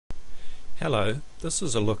Hello, this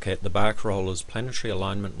is a look at the Thebarcarollers Planetary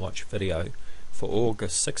Alignment Watch video for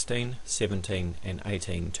August 16, 17 and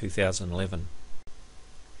 18, 2011.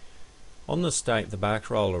 On this date, the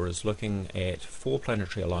Thebarcaroller is looking at 4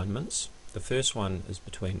 planetary alignments. The first one is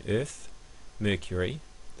between Earth, Mercury,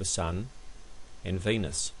 the Sun and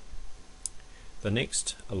Venus. The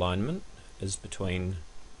next alignment is between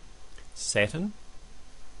Saturn,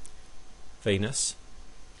 Venus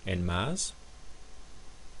and Mars.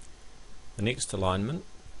 The next alignment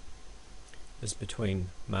is between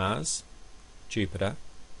Mars, Jupiter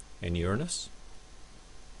and Uranus,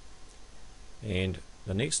 and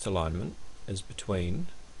the next alignment is between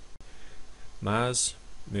Mars,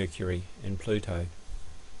 Mercury and Pluto.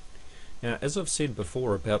 Now, as I've said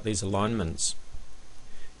before about these alignments,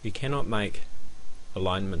 you cannot make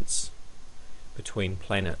alignments between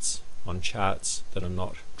planets on charts that are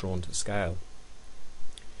not drawn to scale.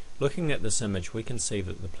 Looking at this image, we can see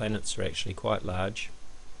that the planets are actually quite large.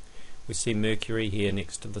 We see Mercury here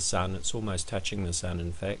next to the Sun. It's almost touching the Sun,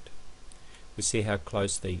 in fact. We see how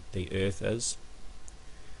close the Earth is.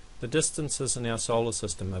 The distances in our solar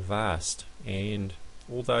system are vast, and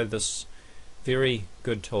although this very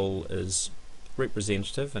good tool is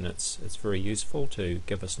representative and it's very useful to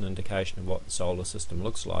give us an indication of what the solar system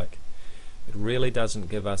looks like, it really doesn't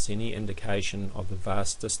give us any indication of the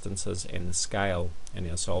vast distances and the scale in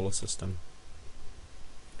our solar system.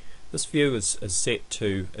 This view is set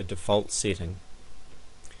to a default setting.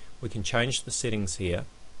 We can change the settings here.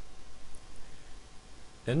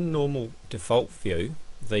 In normal default view,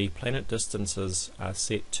 the planet distances are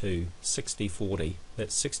set to 60-40.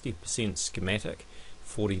 That's 60% schematic,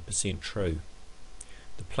 40% true.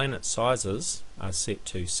 The planet sizes are set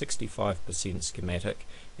to 65% schematic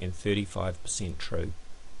and 35% true.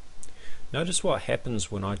 Notice what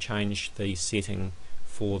happens when I change the setting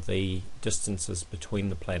for the distances between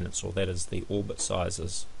the planets, or that is the orbit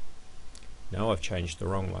sizes. No, I've changed the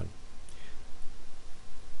wrong one.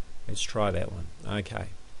 Let's try that one. Okay.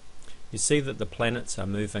 You see that the planets are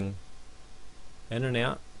moving in and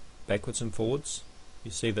out, backwards and forwards.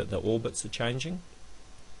 You see that the orbits are changing.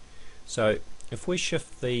 So if we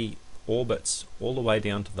shift the orbits all the way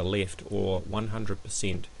down to the left, or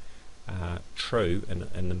 100% true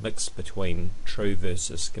in the mix between true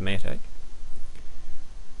versus schematic,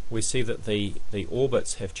 we see that the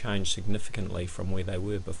orbits have changed significantly from where they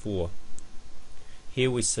were before. Here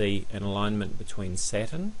we see an alignment between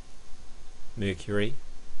Saturn, Mercury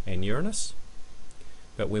and Uranus,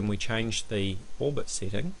 but when we change the orbit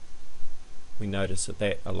setting, we notice that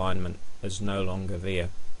that alignment is no longer there.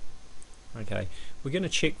 Okay, we're going to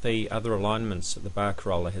check the other alignments that the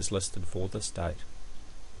Thebarcaroller has listed for this date.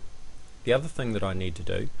 The other thing that I need to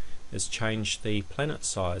do is change the planet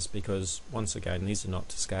size, because once again these are not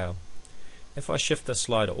to scale. If I shift the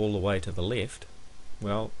slider all the way to the left,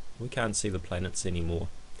 well, we can't see the planets anymore.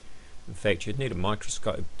 In fact, you'd need a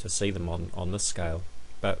microscope to see them on this scale,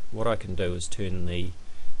 but what I can do is turn the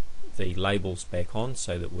labels back on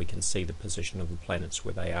so that we can see the position of the planets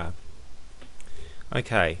where they are.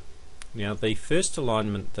 Okay. Now, the first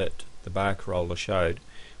alignment that the Thebarcaroller showed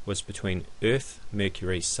was between Earth,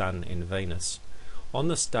 Mercury, Sun and Venus. On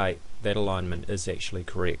this date, that alignment is actually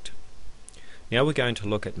correct. Now we're going to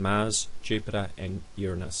look at Mars, Jupiter and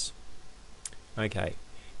Uranus. Okay,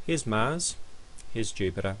 here's Mars, here's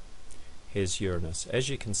Jupiter, here's Uranus. As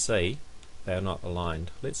you can see, they are not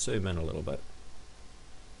aligned. Let's zoom in a little bit.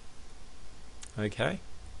 Okay,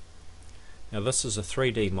 now this is a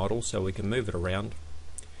 3D model, so we can move it around.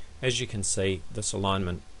 As you can see, this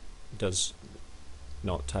alignment does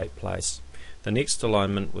not take place. The next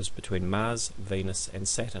alignment was between Mars, Venus and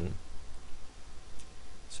Saturn.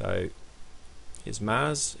 So here's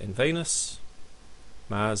Mars and Venus,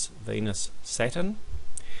 Mars, Venus, Saturn,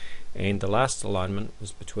 and the last alignment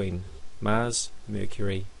was between Mars,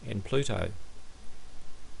 Mercury and Pluto.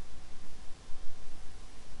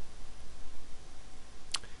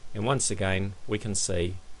 And once again we can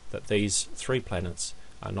see that these 3 planets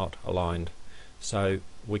are not aligned. So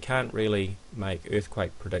we can't really make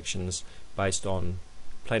earthquake predictions based on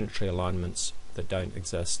planetary alignments that don't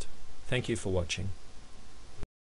exist. Thank you for watching.